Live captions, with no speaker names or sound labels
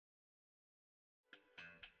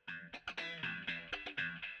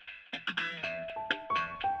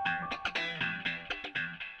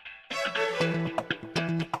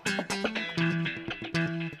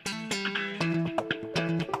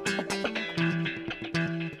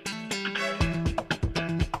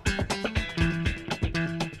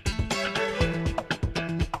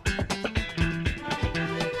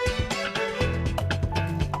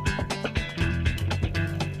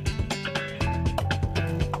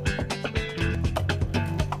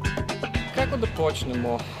Kako da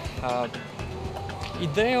počnemo?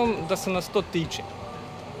 Idejom da se nas to tiče,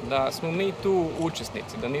 da smo mi tu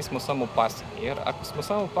učesnici, da nismo samo pasivni. Jer ako smo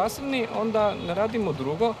samo pasivni, onda ne radimo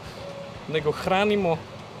drugo, nego hranimo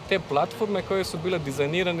te platforme koje su bile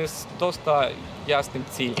dizajnirane s dosta jasnim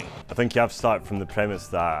ciljem. I think you have to start from the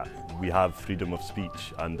premise that we have freedom of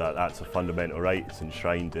speech and that that's a fundamental right. It's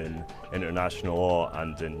enshrined in international law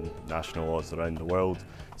and in national laws around the world.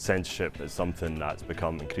 Censorship is something that's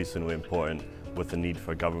become increasingly important with the need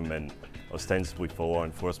for government, ostensibly for law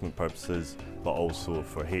enforcement purposes, but also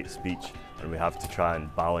for hate speech. And we have to try and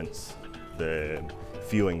balance the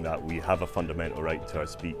feeling that we have a fundamental right to our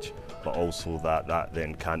speech, but also that that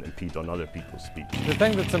then can't impede on other people's speech. The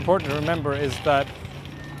thing that's important to remember is that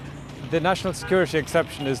the national security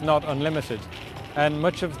exception is not unlimited, and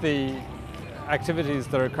much of the activities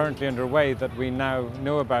that are currently underway that we now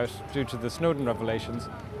know about due to the Snowden revelations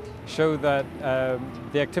show that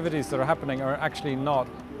the activities that are happening are actually not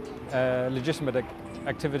legitimate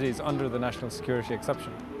activities under the national security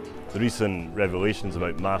exception. The recent revelations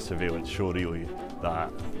about mass surveillance show really that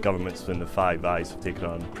governments within the Five Eyes have taken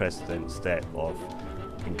an unprecedented step of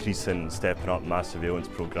stepping up mass surveillance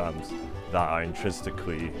programs that are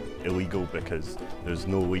intrinsically illegal because there's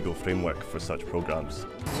no legal framework for such programs.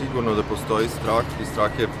 Sigurno da postoji strah i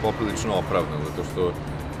strah je poprilično opravdan, zato što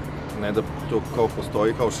ne da to kao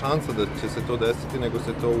postoji kao šansa da će se to desiti, nego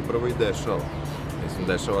se to upravo i dešava. Mislim,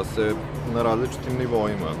 dešava se na različitim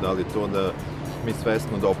nivoima, da li to da mi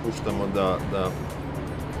svesno dopuštamo da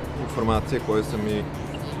informacije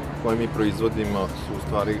koje mi proizvodimo su u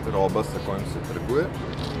stvari roba sa kojom se trguje,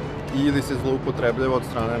 ili se zloupotrebljava od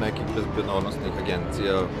strane nekih bezbednosnih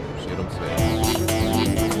agencija širom sveta.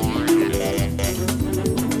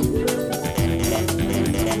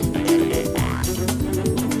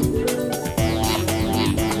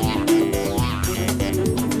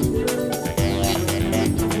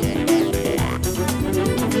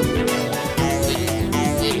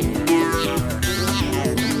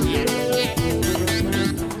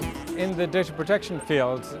 In the data protection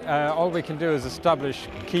field, all we can do is establish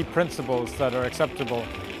key principles that are acceptable,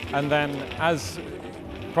 and then as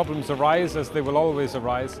problems arise, as they will always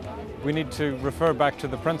arise, we need to refer back to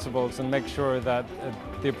the principles and make sure that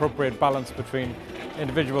the appropriate balance between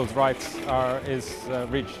individuals' rights is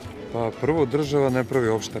reached. Pa prvo, država ne pravi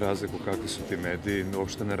uopšte razliku kakvi su ti mediji,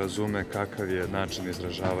 uopšte ne razume kakav je način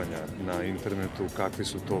izražavanja na internetu, kakvi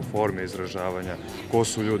su to forme izražavanja, ko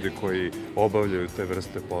su ljudi koji obavljaju te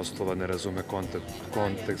vrste poslova, ne razume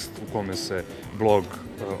kontekst u kome se blog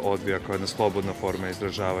odvija kao jedna slobodna forma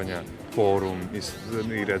izražavanja, forum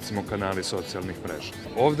i recimo kanali socijalnih mreža.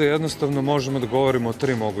 Ovde jednostavno možemo da govorimo o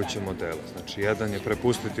tri moguće modela. Znači, jedan je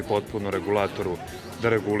prepustiti potpuno regulatoru da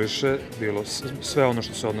reguliše sve ono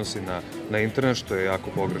što se odnosi na internet, što je jako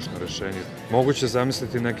pogrešno rešenje. Moguće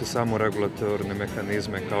zamisliti neke samoregulatorne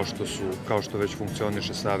mehanizme kao što već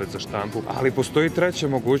funkcioniše Savet za štampu, ali postoji treća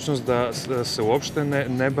mogućnost da se uopšte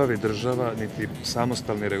ne bavi država niti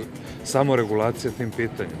samoregulacija tim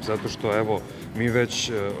pitanjem, zato što evo mi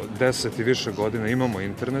već 10 i više godina imamo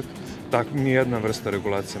internet, nijedna vrsta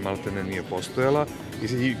regulacije maltene nije postojala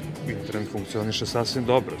i internet funkcioniše sasvim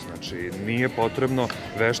dobro. Znači, nije potrebno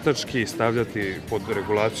veštački stavljati pod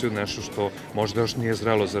regulaciju nešto što možda još nije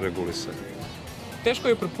zrelo za regulisanje. Teško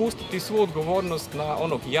je prepustiti svu odgovornost na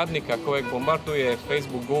onog jadnika kojeg bombarduje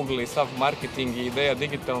Facebook, Google i sav marketing i ideja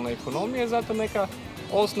digitalne ekonomije, zato neka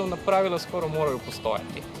osnovna pravila skoro moraju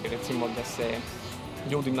postojati. Recimo da se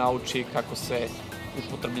ljudi nauči kako se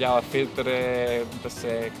upotrebljava filtere, da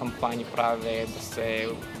se kampanje prave, da se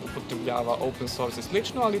upotrebljava open source i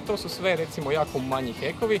slično, ali to su sve recimo jako manji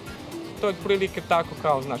hekovi. To je otprilike tako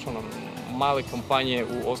kao, znaš, male kampanje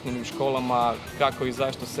u osnovnim školama, kako i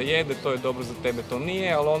zašto se jede, to je dobro za tebe, to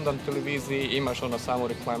nije, ali onda na televiziji imaš samo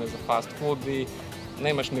reklame za fast food i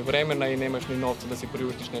nemaš ni vremena i nemaš ni novca da si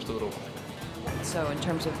priuštiš nešto drugo. So in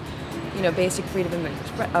terms of basic freedom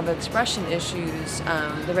of expression issues,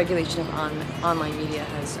 the regulation of online media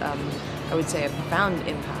has, I would say, a profound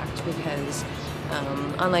impact because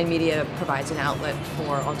online media provides an outlet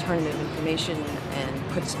for alternative information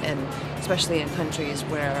and especially in countries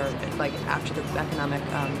where, like after the economic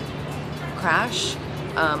crash,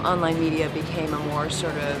 online media became a more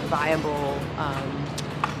sort of viable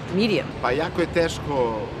medium. Pa jako je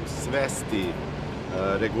teško svesti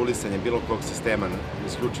regulisanje bilo kog sistema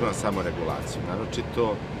isključivo na samoregulaciju.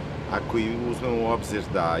 Naročito ako i uzmemo u obzir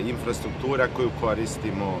da infrastruktura koju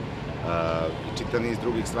koristimo i čitav niz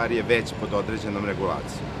drugih stvari je već pod određenom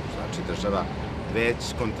regulacijom. Znači država već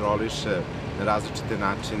kontroliše na različite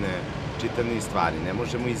načine čitav niz stvari. Ne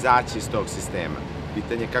možemo izaći iz tog sistema.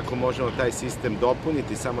 Pitanje kako možemo taj sistem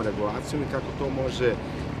dopuniti samo regulacijom i kako to može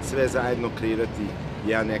sve zajedno kreirati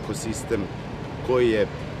jedan ekosistem koji je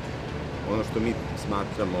ono što mi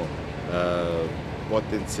smatramo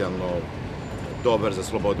potencijalno dobar za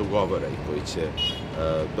slobodu govora i koji će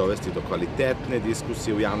dovesti do kvalitetne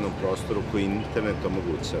diskusije u javnom prostoru koji internet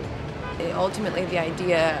omogućava. Ultimately, the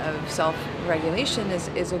idea of self-regulation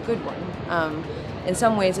is a good one. In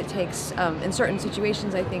some ways, it takes, in certain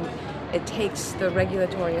situations, I think, it takes the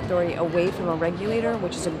regulatory authority away from a regulator,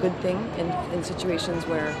 which is a good thing in situations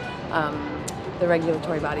where the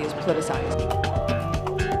regulatory body is politicized.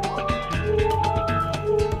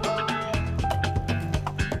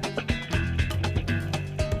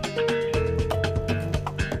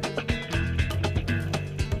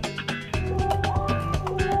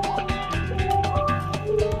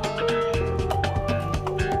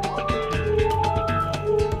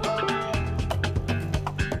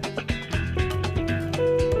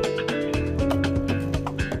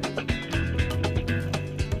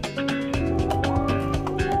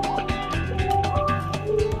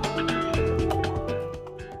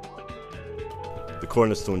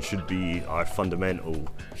 Cornerstone should be our fundamental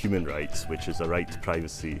human rights, which is a right to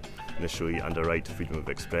privacy initially and a right to freedom of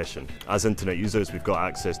expression. As internet users, we've got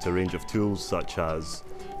access to a range of tools such as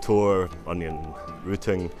Tor, onion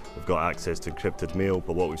routing, we've got access to encrypted mail,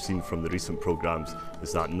 but what we've seen from the recent programs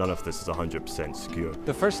is that none of this is 100% secure.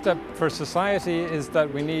 The first step for society is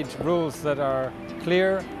that we need rules that are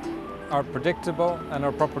clear, are predictable and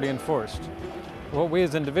are properly enforced. What we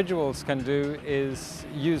as individuals can do is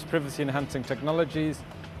use privacy-enhancing technologies,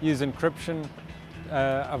 use encryption,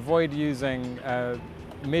 avoid using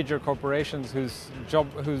major corporations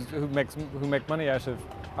who make money out of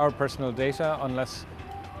our personal data unless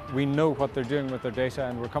we know what they're doing with their data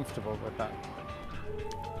and we're comfortable with that.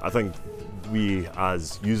 I think we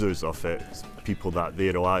as users of it, people that they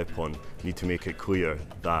rely upon, need to make it clear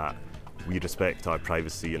that we respect our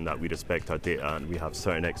privacy and that we respect our data and we have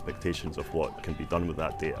certain expectations of what can be done with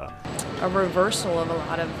that data. A reversal of a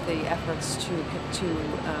lot of the efforts to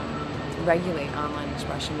regulate online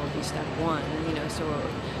expression will be step one.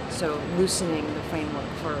 So loosening the framework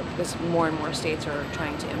for this. More and more states are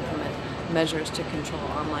trying to implement measures to control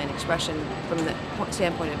online expression from the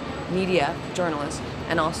standpoint of media, journalists,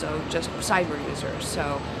 and also just cyber users.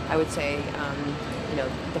 So I would say,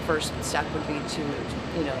 the first step would be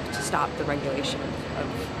to stop the regulation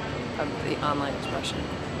of the online expression.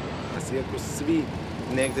 Iako svi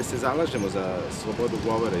negde se zalažemo za slobodu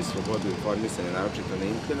govora i slobodu informisanja, naročito na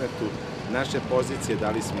internetu, naše pozicije, da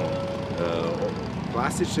li smo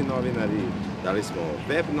klasični novinari, da li smo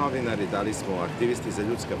web novinari, da li smo aktivisti za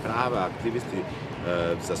ljudska prava, aktivisti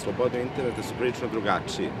za slobodu interneta su prilično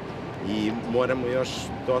drugačiji. I moramo još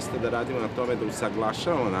dosta da radimo na tome da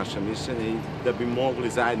usaglašavamo naše mišljenje i da bi mogli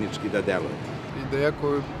zajednički da delujemo. Ideja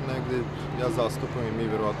koju negde ja zastupam i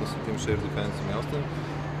mi verovatno sa tim shared defense-om i ostalim,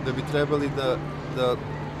 da bi trebali da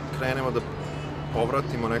krenemo da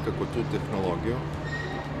povratimo nekako tu tehnologiju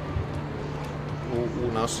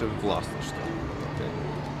u naše vlasništvo.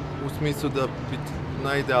 U smislu da bi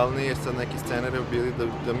najidealnije sad neki scenarij bili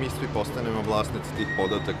da mi svi postanemo vlasnici tih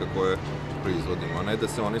podataka koje proizvodimo, a ne da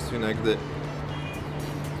se oni svi negde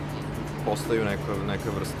postaju neka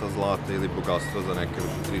vrsta zlata ili bogatstva za neke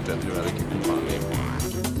 3-4 velike kompanije.